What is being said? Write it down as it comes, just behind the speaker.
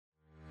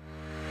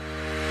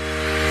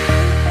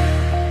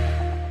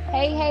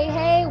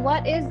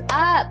what is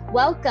up?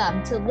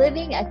 Welcome to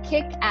Living a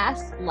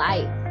Kick-Ass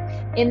Life.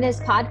 In this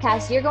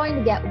podcast, you're going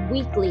to get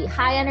weekly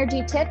high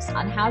energy tips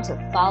on how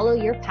to follow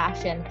your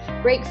passion,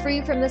 break free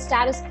from the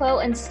status quo,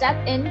 and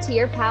step into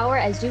your power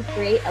as you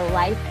create a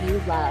life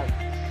you love.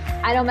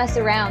 I don't mess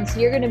around, so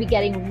you're going to be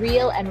getting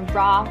real and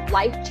raw,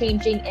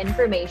 life-changing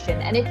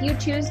information. And if you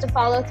choose to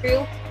follow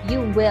through,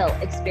 you will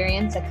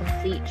experience a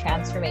complete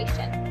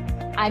transformation.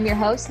 I'm your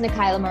host,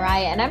 Nikayla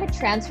Mariah, and I'm a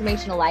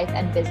transformational life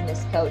and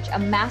business coach, a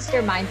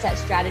master mindset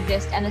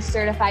strategist, and a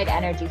certified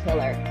energy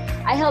healer.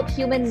 I help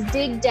humans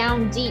dig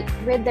down deep,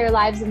 rid their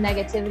lives of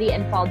negativity,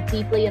 and fall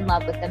deeply in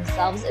love with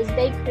themselves as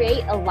they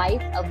create a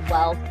life of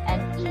wealth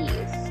and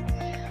ease.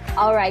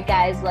 All right,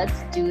 guys,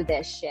 let's do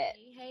this shit.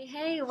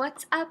 Hey,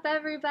 what's up,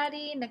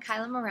 everybody?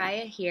 Nikayla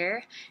Mariah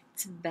here.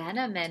 It's been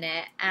a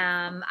minute.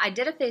 I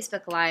did a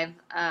Facebook Live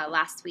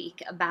last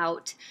week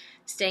about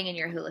staying in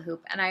your hula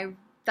hoop, and I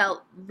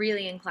felt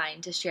really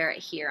inclined to share it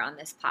here on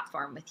this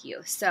platform with you.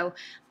 So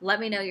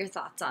let me know your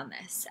thoughts on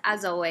this.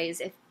 As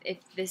always, if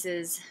this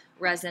is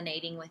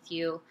resonating with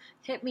you,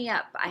 hit me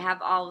up. I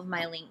have all of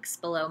my links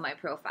below my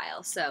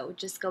profile. So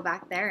just go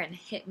back there and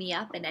hit me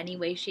up in any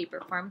way, shape, or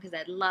form because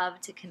I'd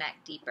love to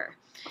connect deeper.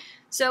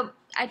 So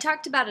I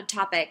talked about a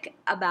topic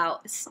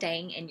about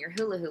staying in your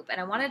hula hoop,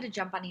 and I wanted to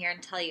jump on here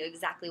and tell you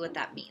exactly what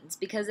that means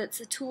because it's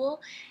a tool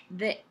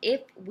that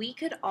if we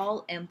could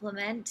all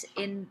implement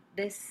in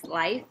this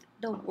life,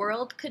 the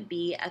world could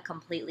be a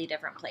completely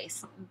different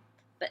place.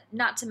 But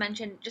not to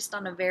mention, just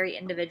on a very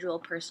individual,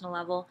 personal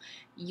level,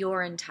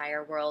 your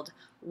entire world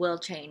will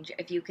change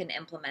if you can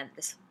implement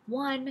this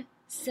one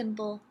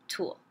simple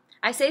tool.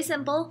 I say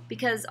simple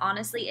because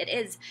honestly, it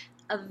is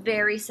a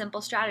very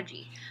simple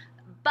strategy.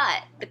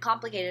 But the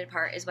complicated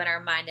part is when our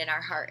mind and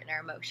our heart and our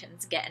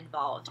emotions get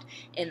involved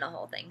in the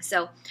whole thing.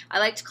 So I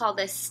like to call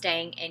this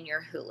staying in your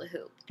hula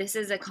hoop. This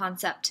is a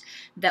concept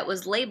that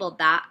was labeled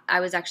that. I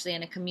was actually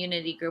in a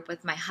community group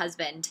with my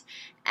husband,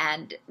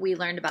 and we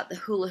learned about the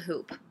hula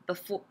hoop.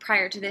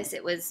 Prior to this,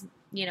 it was,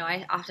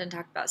 I often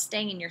talk about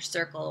staying in your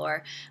circle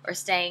or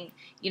staying,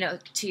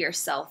 to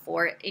yourself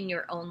or in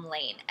your own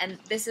lane. And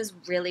this is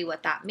really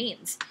what that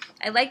means.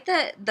 I like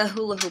the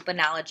hula hoop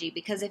analogy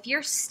because if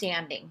you're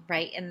standing,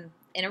 right,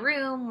 in a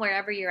room,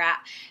 wherever you're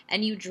at,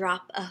 and you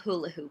drop a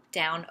hula hoop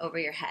down over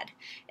your head.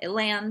 It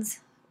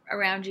lands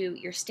around you.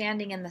 You're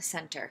standing in the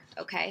center,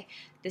 okay?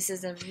 This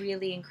is a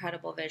really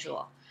incredible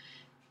visual.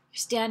 You're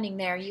standing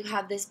there. You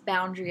have this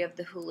boundary of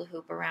the hula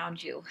hoop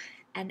around you,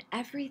 and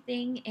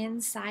everything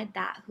inside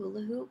that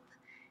hula hoop,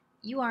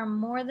 you are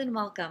more than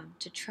welcome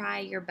to try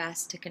your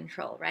best to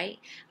control, right?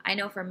 I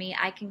know for me,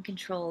 I can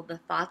control the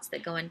thoughts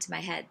that go into my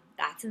head.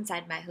 That's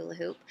inside my hula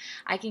hoop.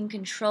 I can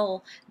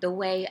control the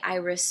way I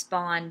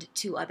respond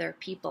to other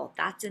people.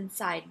 That's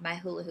inside my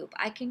hula hoop.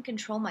 I can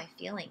control my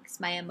feelings,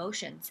 my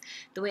emotions,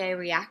 the way I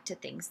react to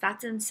things.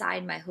 That's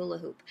inside my hula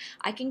hoop.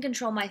 I can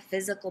control my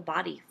physical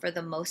body for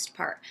the most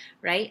part,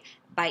 right?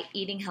 By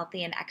eating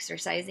healthy and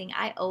exercising,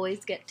 I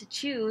always get to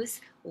choose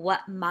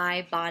what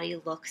my body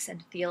looks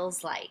and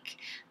feels like.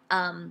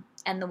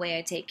 And the way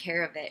I take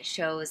care of it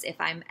shows if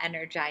I'm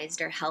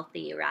energized or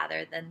healthy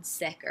rather than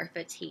sick or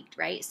fatigued,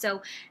 right?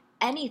 So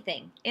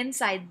anything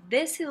inside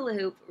this hula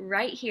hoop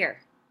right here,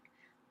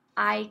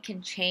 I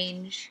can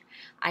change,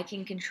 I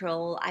can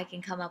control, I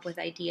can come up with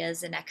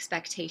ideas and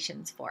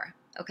expectations for,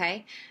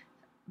 okay?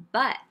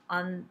 But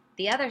on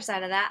the other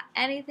side of that,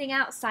 anything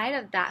outside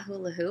of that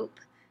hula hoop,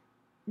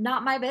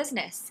 not my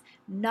business,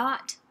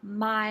 not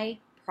my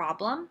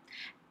problem.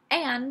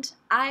 And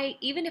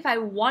even if I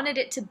wanted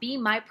it to be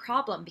my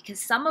problem, because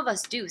some of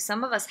us do,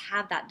 some of us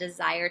have that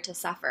desire to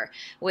suffer,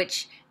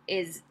 which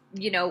is,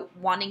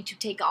 wanting to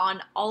take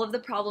on all of the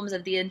problems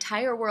of the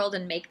entire world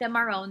and make them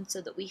our own so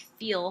that we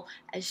feel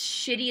as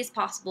shitty as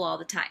possible all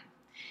the time.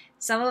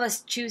 Some of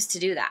us choose to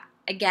do that.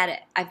 I get it.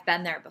 I've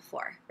been there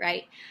before,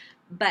 right?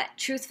 But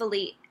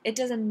truthfully, it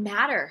doesn't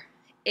matter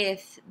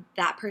if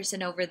that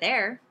person over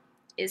there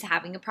is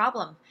having a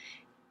problem.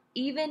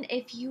 Even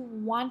if you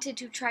wanted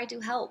to try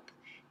to help,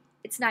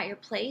 it's not your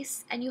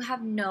place and you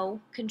have no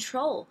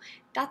control.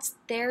 That's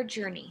their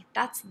journey.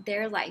 That's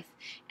their life.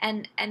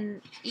 And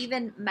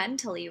even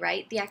mentally,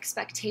 right? The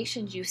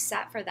expectations you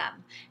set for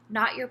them,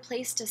 not your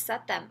place to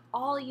set them.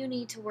 All you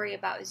need to worry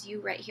about is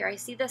you right here. I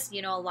see this,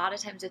 a lot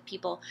of times with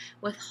people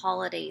with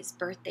holidays,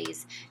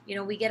 birthdays,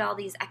 we get all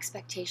these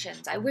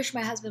expectations. I wish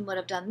my husband would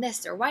have done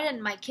this, or why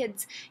didn't my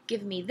kids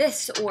give me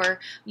this?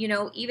 Or,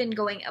 even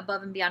going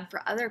above and beyond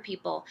for other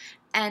people.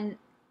 And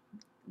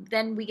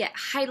then we get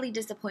highly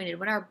disappointed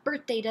when our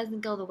birthday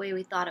doesn't go the way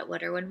we thought it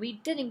would, or when we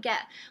didn't get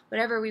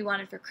whatever we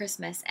wanted for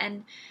Christmas.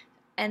 And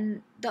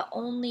the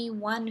only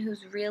one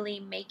who's really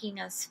making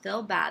us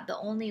feel bad, the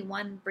only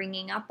one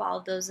bringing up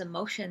all those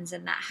emotions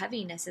and that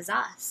heaviness is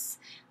us.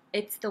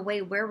 It's the way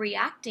we're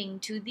reacting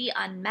to the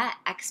unmet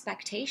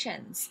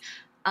expectations.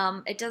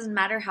 It doesn't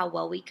matter how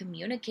well we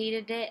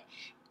communicated it,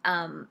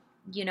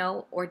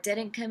 or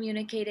didn't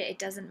communicate it. It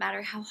doesn't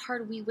matter how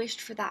hard we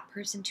wished for that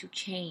person to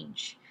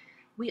change.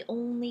 We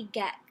only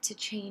get to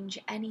change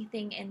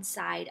anything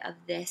inside of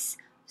this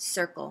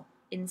circle,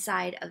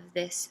 inside of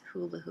this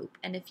hula hoop.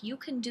 And if you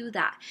can do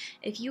that,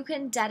 if you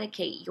can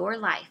dedicate your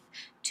life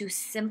to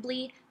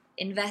simply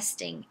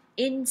investing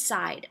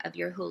inside of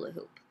your hula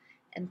hoop,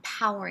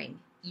 empowering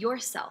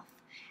yourself,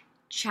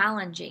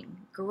 challenging,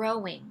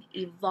 growing,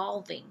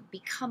 evolving,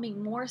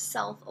 becoming more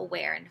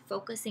self-aware and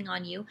focusing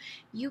on you,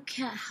 you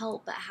can't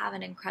help but have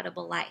an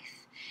incredible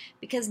life.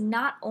 Because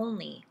not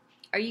only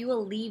are you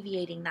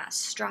alleviating that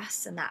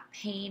stress and that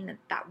pain,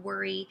 that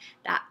worry,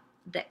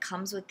 that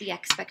comes with the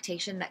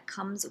expectation, that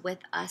comes with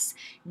us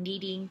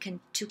needing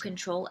to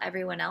control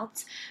everyone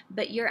else,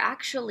 but you're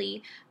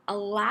actually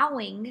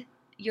allowing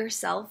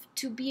yourself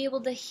to be able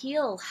to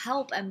heal,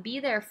 help, and be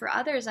there for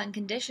others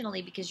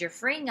unconditionally, because you're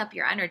freeing up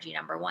your energy,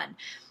 number one.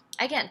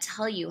 I can't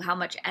tell you how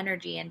much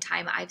energy and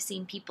time I've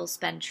seen people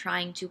spend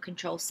trying to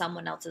control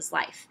someone else's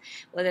life,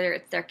 whether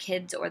it's their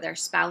kids or their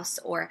spouse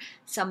or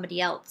somebody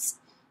else.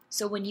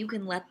 So when you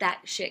can let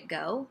that shit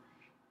go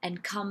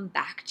and come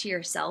back to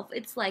yourself,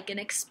 it's like an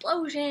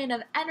explosion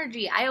of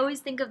energy. I always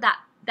think of that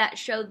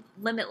show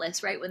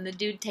Limitless, right? When the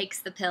dude takes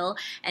the pill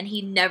and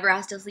he never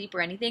has to sleep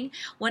or anything.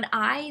 When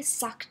I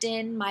sucked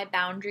in my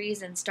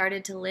boundaries and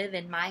started to live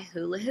in my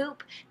hula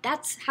hoop,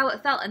 that's how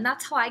it felt. And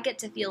that's how I get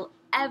to feel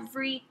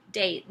every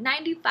day.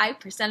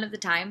 95% of the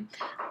time,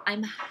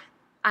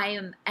 I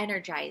am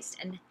energized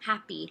and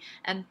happy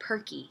and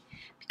perky,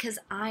 because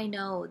I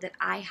know that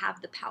I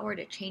have the power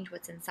to change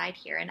what's inside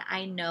here. And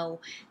I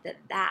know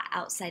that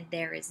outside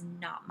there is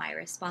not my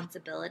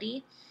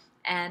responsibility.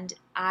 And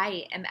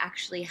I am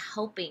actually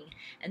helping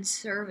and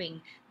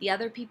serving the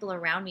other people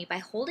around me by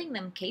holding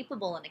them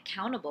capable and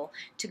accountable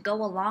to go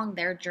along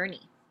their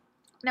journey.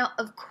 Now,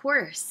 of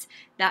course,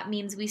 that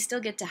means we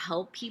still get to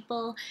help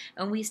people,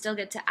 and we still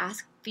get to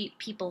ask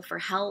people for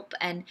help,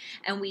 and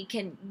we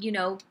can,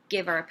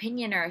 give our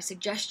opinion or a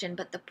suggestion,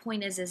 but the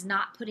point is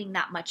not putting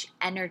that much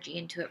energy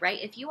into it,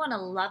 right? If you want to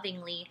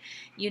lovingly,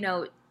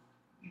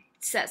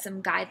 set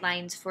some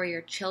guidelines for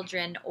your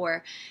children,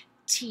 or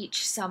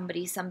teach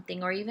somebody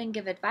something, or even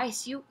give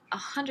advice, you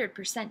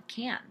 100%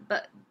 can.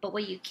 But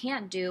what you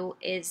can't do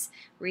is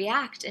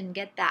react and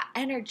get that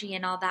energy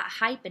and all that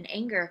hype and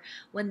anger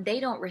when they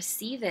don't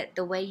receive it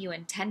the way you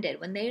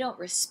intended, when they don't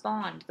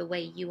respond the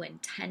way you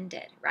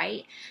intended,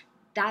 right?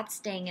 That's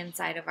staying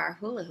inside of our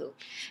hula hoop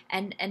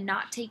and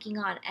not taking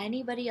on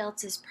anybody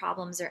else's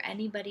problems or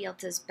anybody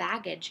else's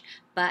baggage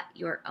but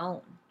your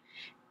own.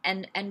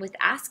 And with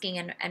asking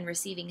and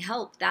receiving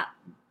help, that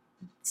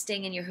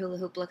staying in your hula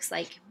hoop looks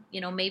like,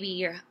 maybe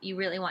you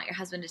really want your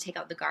husband to take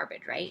out the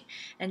garbage, right?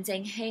 And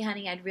saying, hey,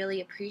 honey, I'd really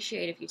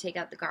appreciate if you take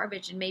out the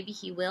garbage. And maybe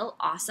he will.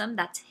 Awesome.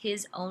 That's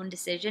his own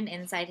decision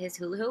inside his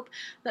hula hoop.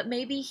 But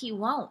maybe he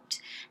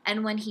won't.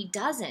 And when he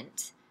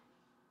doesn't,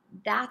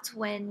 that's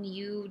when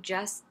you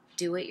just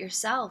do it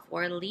yourself,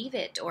 or leave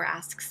it, or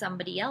ask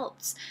somebody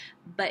else.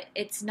 But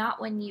it's not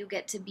when you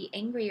get to be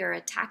angry or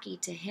attacky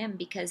to him,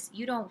 because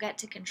you don't get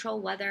to control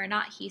whether or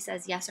not he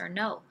says yes or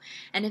no.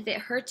 And if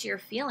it hurts your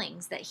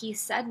feelings that he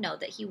said no,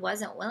 that he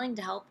wasn't willing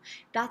to help,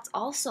 that's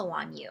also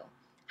on you.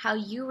 How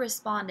you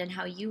respond and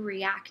how you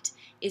react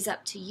is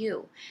up to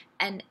you.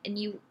 And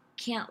you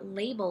can't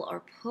label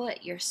or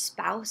put your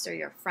spouse or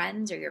your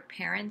friends or your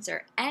parents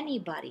or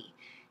anybody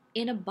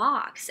in a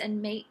box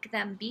and make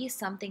them be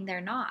something they're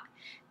not.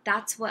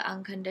 That's what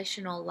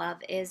unconditional love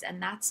is, and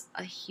that's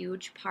a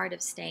huge part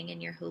of staying in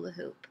your hula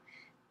hoop.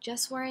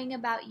 Just worrying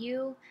about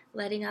you,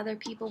 letting other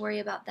people worry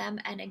about them,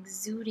 and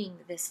exuding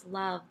this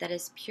love that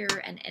is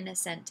pure and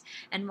innocent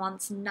and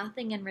wants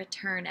nothing in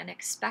return and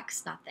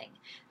expects nothing.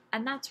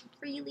 And that's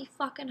really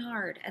fucking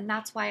hard. And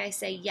that's why I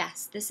say,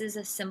 yes, this is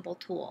a simple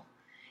tool.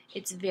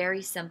 It's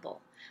very simple.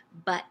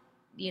 But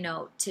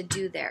to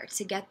do there,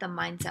 to get the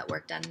mindset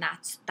work done,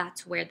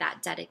 that's where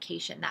that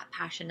dedication, that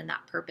passion, and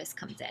that purpose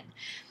comes in.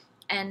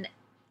 And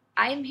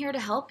I'm here to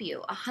help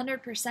you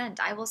 100%.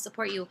 I will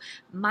support you.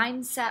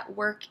 Mindset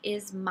work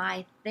is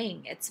my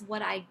thing. It's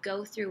what I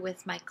go through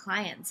with my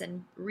clients,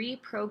 and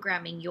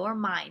reprogramming your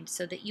mind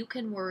so that you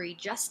can worry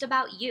just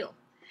about you,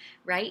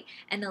 right?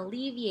 And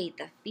alleviate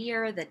the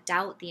fear, the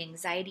doubt, the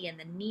anxiety, and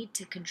the need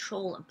to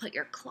control and put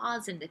your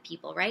claws into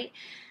people, right?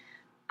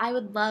 I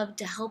would love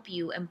to help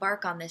you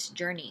embark on this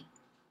journey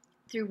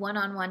through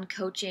one-on-one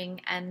coaching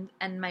and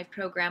my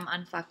program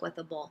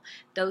Unfuckwithable.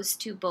 Those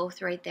two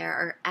both right there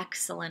are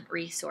excellent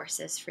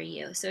resources for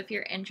you. So if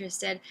you're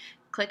interested,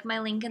 click my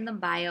link in the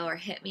bio or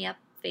hit me up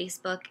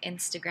Facebook,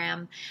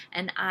 Instagram,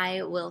 and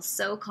I will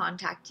so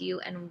contact you,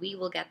 and we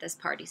will get this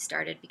party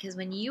started, because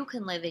when you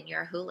can live in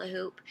your hula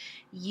hoop,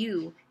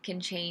 you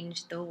can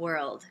change the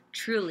world.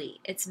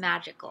 Truly, it's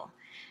magical.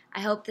 I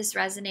hope this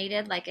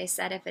resonated. Like I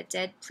said, if it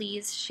did,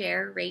 please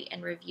share, rate,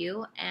 and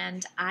review.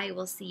 And I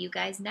will see you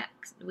guys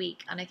next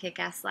week on A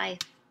Kick-Ass Life.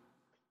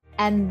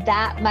 And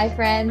that, my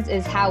friends,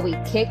 is how we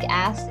kick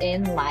ass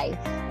in life.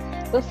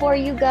 Before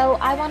you go,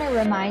 I want to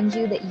remind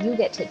you that you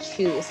get to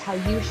choose how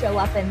you show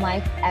up in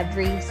life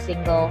every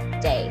single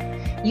day.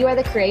 You are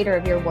the creator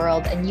of your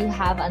world, and you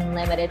have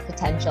unlimited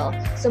potential.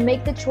 So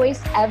make the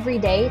choice every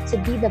day to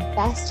be the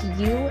best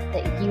you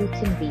that you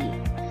can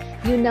be.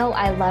 You know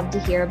I love to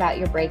hear about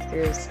your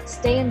breakthroughs.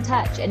 Stay in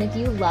touch. And if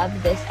you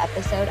love this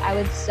episode, I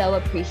would so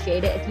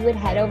appreciate it if you would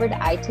head over to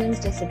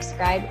iTunes to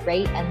subscribe,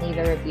 rate, and leave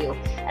a review.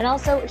 And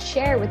also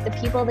share with the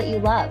people that you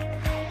love.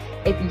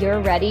 If you're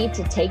ready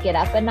to take it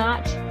up a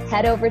notch,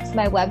 head over to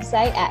my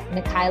website at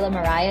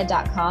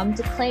nikailamariah.com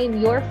to claim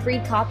your free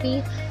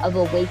copy of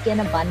Awaken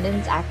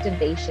Abundance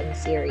Activation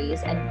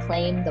Series and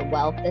claim the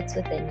wealth that's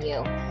within you.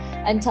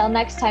 Until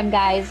next time,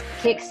 guys,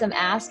 kick some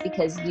ass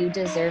because you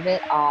deserve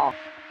it all.